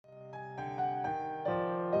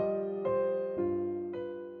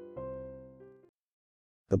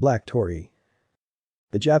The Black Torii.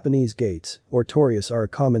 The Japanese gates, or torius, are a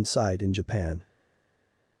common sight in Japan.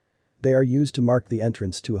 They are used to mark the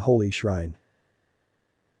entrance to a holy shrine.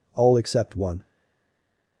 All except one.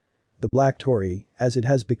 The Black Torii, as it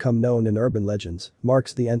has become known in urban legends,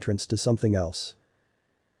 marks the entrance to something else.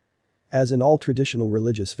 As in all traditional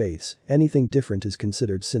religious faiths, anything different is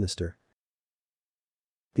considered sinister.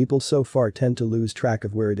 People so far tend to lose track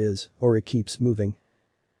of where it is, or it keeps moving.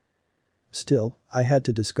 Still, I had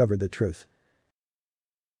to discover the truth.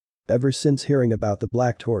 Ever since hearing about the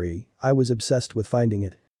Black Torii, I was obsessed with finding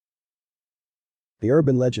it. The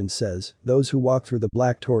urban legend says, those who walk through the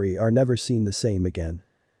Black Torii are never seen the same again.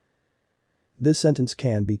 This sentence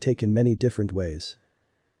can be taken many different ways.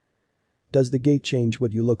 Does the gate change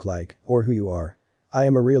what you look like, or who you are? I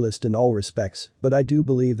am a realist in all respects, but I do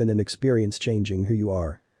believe in an experience changing who you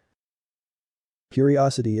are.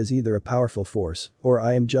 Curiosity is either a powerful force, or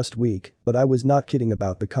I am just weak, but I was not kidding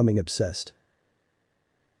about becoming obsessed.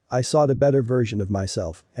 I sought a better version of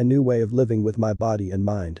myself, a new way of living with my body and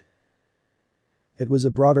mind. It was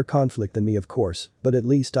a broader conflict than me, of course, but at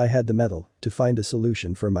least I had the mettle to find a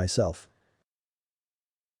solution for myself.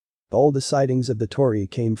 All the sightings of the Torii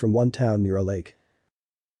came from one town near a lake.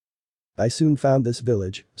 I soon found this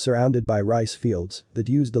village, surrounded by rice fields, that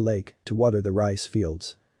used the lake to water the rice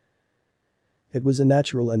fields. It was a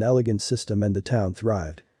natural and elegant system, and the town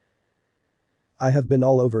thrived. I have been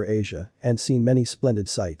all over Asia and seen many splendid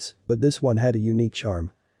sights, but this one had a unique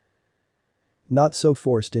charm. Not so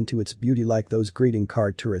forced into its beauty like those greeting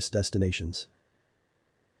card tourist destinations.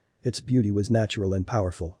 Its beauty was natural and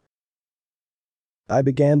powerful. I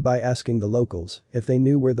began by asking the locals if they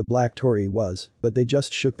knew where the Black Torii was, but they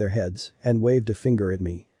just shook their heads and waved a finger at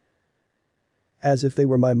me. As if they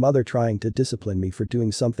were my mother trying to discipline me for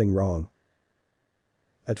doing something wrong.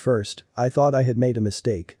 At first, I thought I had made a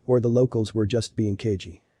mistake, or the locals were just being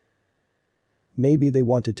cagey. Maybe they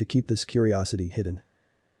wanted to keep this curiosity hidden.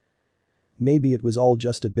 Maybe it was all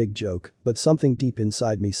just a big joke, but something deep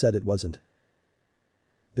inside me said it wasn't.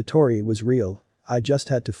 The Torii was real, I just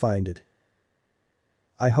had to find it.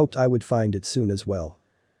 I hoped I would find it soon as well.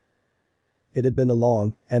 It had been a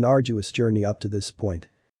long and arduous journey up to this point.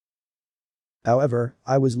 However,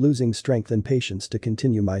 I was losing strength and patience to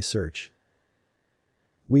continue my search.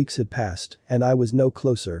 Weeks had passed, and I was no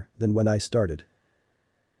closer than when I started.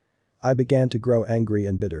 I began to grow angry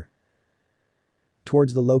and bitter.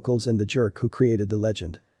 Towards the locals and the jerk who created the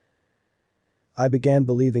legend. I began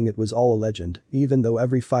believing it was all a legend, even though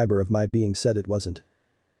every fiber of my being said it wasn't.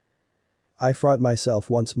 I fought myself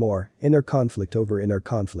once more, inner conflict over inner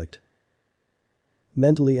conflict.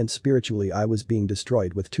 Mentally and spiritually I was being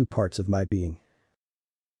destroyed with two parts of my being.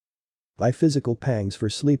 My physical pangs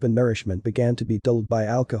for sleep and nourishment began to be dulled by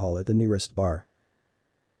alcohol at the nearest bar.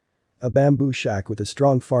 A bamboo shack with a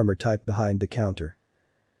strong farmer type behind the counter.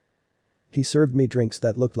 He served me drinks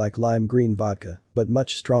that looked like lime green vodka, but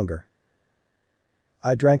much stronger.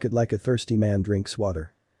 I drank it like a thirsty man drinks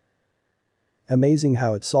water. Amazing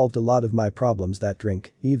how it solved a lot of my problems, that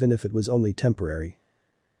drink, even if it was only temporary.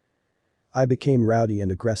 I became rowdy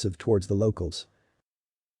and aggressive towards the locals.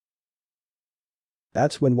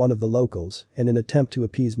 That's when one of the locals, in an attempt to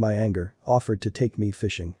appease my anger, offered to take me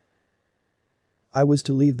fishing. I was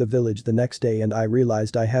to leave the village the next day and I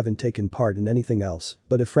realized I haven't taken part in anything else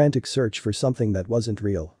but a frantic search for something that wasn't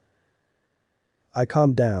real. I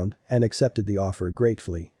calmed down and accepted the offer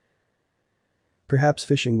gratefully. Perhaps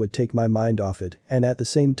fishing would take my mind off it, and at the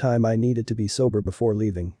same time I needed to be sober before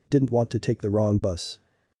leaving, didn't want to take the wrong bus.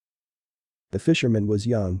 The fisherman was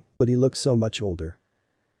young, but he looked so much older.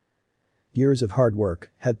 Years of hard work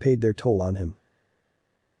had paid their toll on him.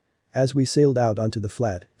 As we sailed out onto the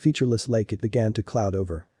flat, featureless lake, it began to cloud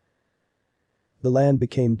over. The land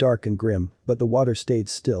became dark and grim, but the water stayed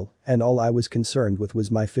still, and all I was concerned with was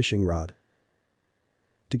my fishing rod.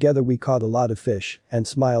 Together we caught a lot of fish and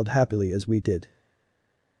smiled happily as we did.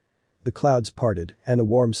 The clouds parted and a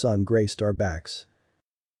warm sun graced our backs.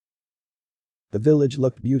 The village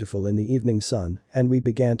looked beautiful in the evening sun, and we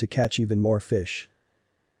began to catch even more fish.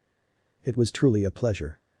 It was truly a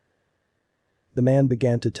pleasure. The man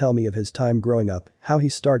began to tell me of his time growing up, how he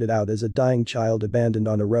started out as a dying child abandoned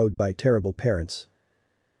on a road by terrible parents.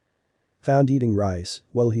 Found eating rice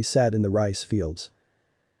while he sat in the rice fields.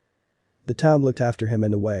 The town looked after him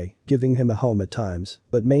in a way, giving him a home at times,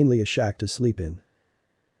 but mainly a shack to sleep in.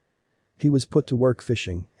 He was put to work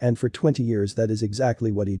fishing, and for 20 years that is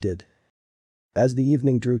exactly what he did. As the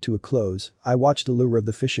evening drew to a close, I watched the lure of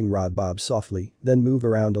the fishing rod bob softly, then move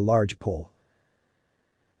around a large pole.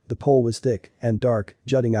 The pole was thick and dark,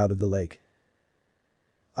 jutting out of the lake.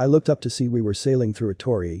 I looked up to see we were sailing through a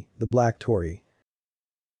Torii, the Black Torii.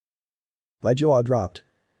 My jaw dropped.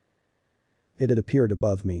 It had appeared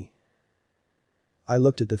above me. I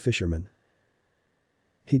looked at the fisherman.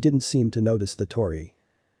 He didn't seem to notice the Torii.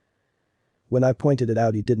 When I pointed it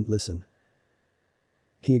out, he didn't listen.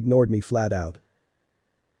 He ignored me flat out.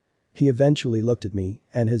 He eventually looked at me,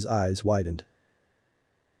 and his eyes widened.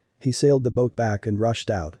 He sailed the boat back and rushed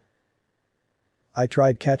out. I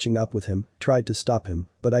tried catching up with him, tried to stop him,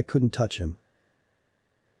 but I couldn't touch him.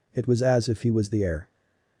 It was as if he was the air.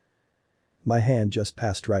 My hand just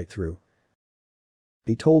passed right through.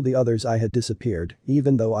 He told the others I had disappeared,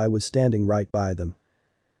 even though I was standing right by them.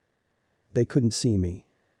 They couldn't see me.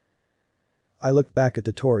 I looked back at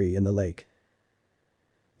the Torii in the lake.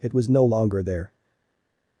 It was no longer there.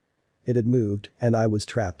 It had moved, and I was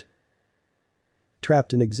trapped.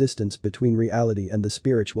 Trapped in existence between reality and the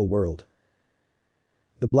spiritual world.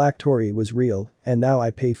 The black Torii was real, and now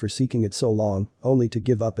I pay for seeking it so long, only to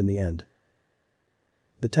give up in the end.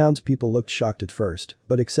 The townspeople looked shocked at first,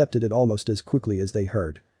 but accepted it almost as quickly as they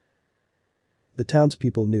heard. The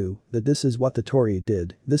townspeople knew that this is what the Torii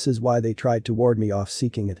did, this is why they tried to ward me off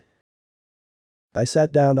seeking it. I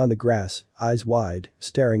sat down on the grass, eyes wide,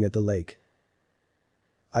 staring at the lake.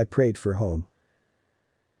 I prayed for home.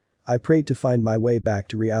 I prayed to find my way back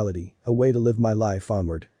to reality, a way to live my life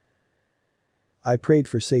onward. I prayed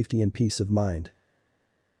for safety and peace of mind.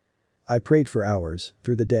 I prayed for hours,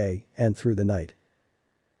 through the day, and through the night.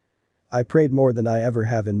 I prayed more than I ever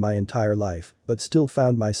have in my entire life, but still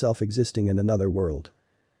found myself existing in another world.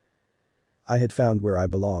 I had found where I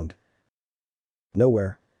belonged.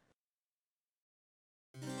 Nowhere.